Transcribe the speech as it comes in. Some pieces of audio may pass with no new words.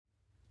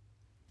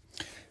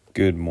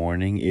Good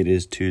morning. It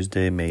is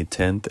Tuesday, May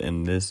 10th,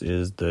 and this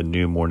is the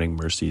New Morning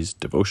Mercies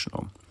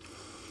devotional.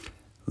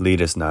 Lead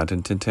us not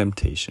into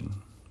temptation.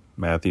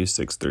 Matthew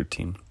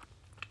 6:13.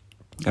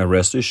 I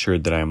rest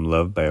assured that I am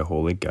loved by a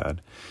holy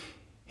God.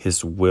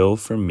 His will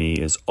for me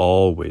is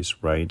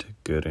always right,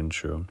 good, and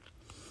true.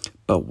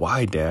 But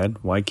why, Dad?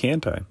 Why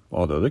can't I?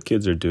 Although the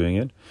kids are doing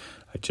it,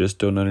 I just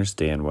don't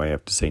understand why I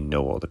have to say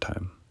no all the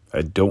time.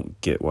 I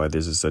don't get why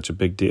this is such a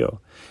big deal.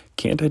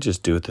 Can't I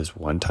just do it this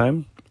one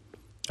time?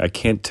 I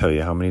can't tell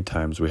you how many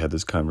times we had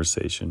this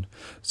conversation.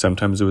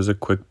 Sometimes it was a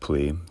quick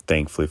plea,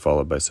 thankfully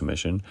followed by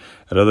submission.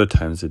 At other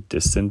times it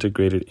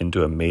disintegrated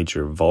into a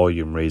major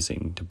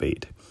volume-raising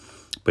debate.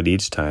 But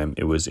each time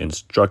it was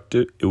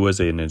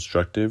an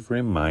instructive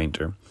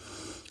reminder.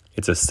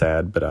 It's a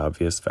sad but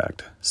obvious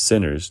fact.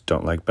 Sinners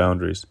don't like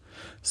boundaries.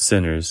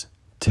 Sinners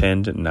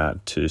tend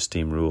not to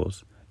esteem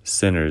rules.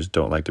 Sinners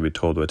don't like to be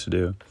told what to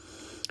do.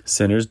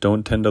 Sinners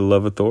don't tend to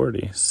love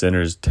authority.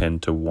 Sinners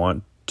tend to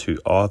want to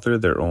author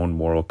their own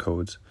moral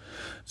codes.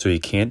 So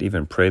you can't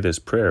even pray this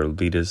prayer,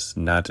 lead us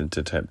not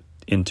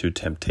into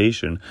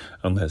temptation,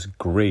 unless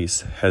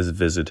grace has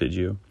visited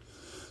you.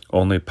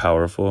 Only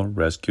powerful,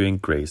 rescuing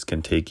grace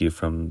can take you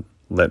from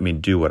let me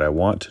do what I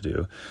want to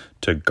do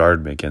to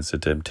guard me against the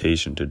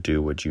temptation to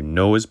do what you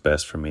know is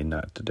best for me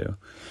not to do.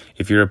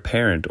 If you're a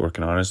parent or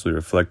can honestly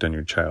reflect on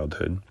your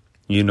childhood,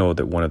 you know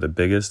that one of the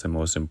biggest and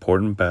most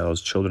important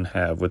battles children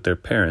have with their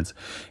parents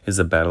is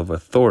the battle of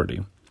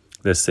authority.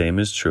 The same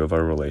is true of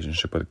our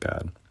relationship with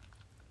God.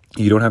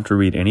 You don't have to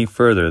read any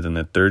further than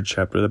the 3rd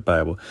chapter of the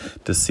Bible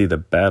to see the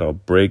battle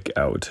break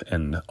out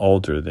and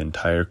alter the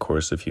entire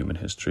course of human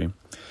history.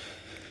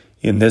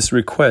 In this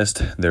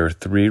request, there are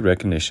 3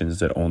 recognitions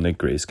that only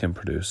grace can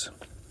produce.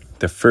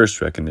 The first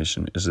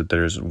recognition is that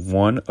there is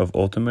one of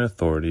ultimate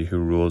authority who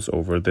rules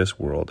over this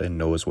world and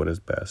knows what is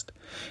best.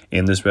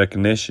 In this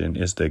recognition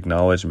is the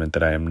acknowledgement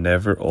that I am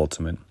never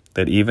ultimate,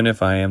 that even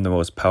if I am the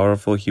most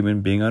powerful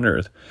human being on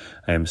earth,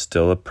 I am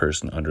still a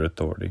person under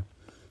authority.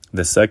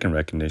 The second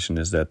recognition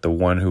is that the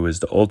one who is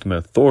the ultimate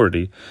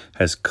authority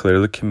has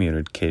clearly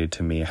communicated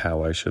to me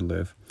how I should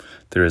live.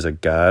 There is a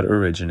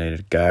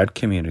God-originated,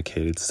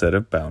 God-communicated set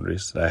of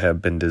boundaries that I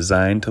have been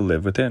designed to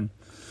live within.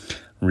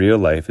 Real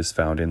life is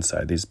found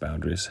inside these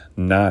boundaries,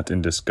 not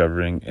in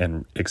discovering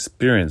and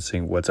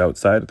experiencing what's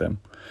outside of them.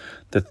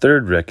 The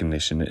third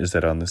recognition is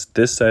that on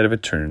this side of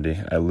eternity,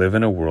 I live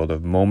in a world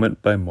of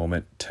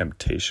moment-by-moment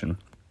temptation.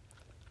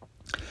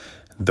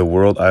 The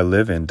world I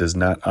live in does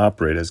not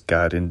operate as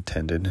God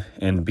intended,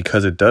 and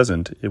because it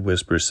doesn't, it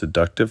whispers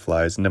seductive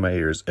lies into my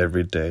ears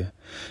every day.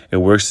 It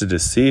works to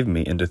deceive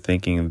me into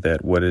thinking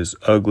that what is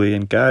ugly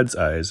in God's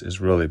eyes is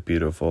really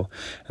beautiful,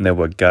 and that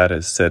what God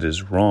has said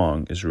is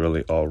wrong is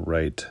really all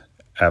right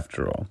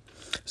after all.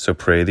 So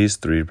pray these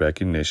 3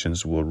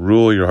 recognitions will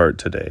rule your heart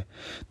today,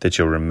 that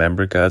you'll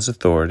remember God's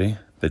authority,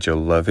 that you'll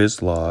love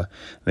His law,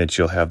 that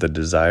you'll have the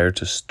desire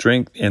to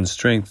strength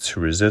to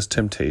resist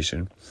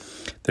temptation.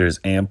 There is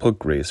ample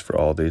grace for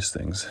all these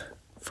things.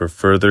 For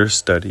further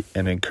study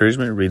and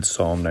encouragement, read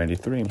Psalm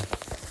 93.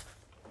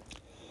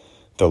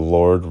 The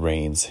Lord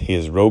reigns. He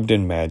is robed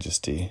in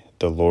majesty.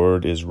 The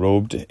Lord is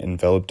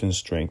enveloped in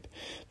strength.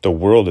 The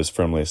world is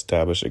firmly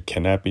established. It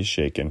cannot be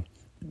shaken.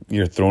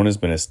 Your throne has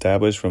been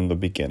established from the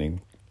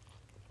beginning.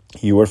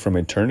 You are from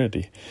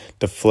eternity.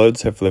 The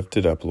floods have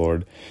lifted up,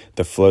 Lord.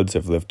 The floods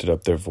have lifted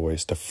up their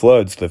voice. The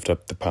floods lift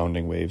up the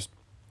pounding waves.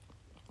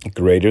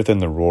 Greater than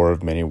the roar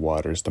of many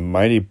waters, the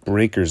mighty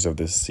breakers of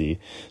the sea,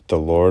 the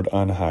Lord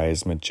on high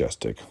is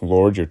majestic.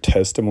 Lord, your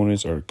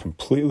testimonies are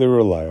completely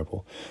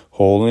reliable.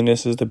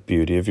 Holiness is the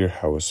beauty of your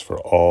house for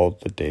all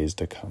the days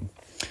to come.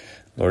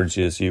 Lord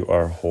Jesus, you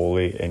are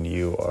holy and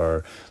you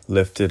are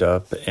lifted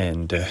up,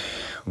 and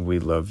we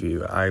love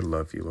you. I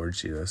love you, Lord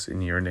Jesus.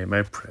 In your name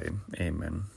I pray. Amen.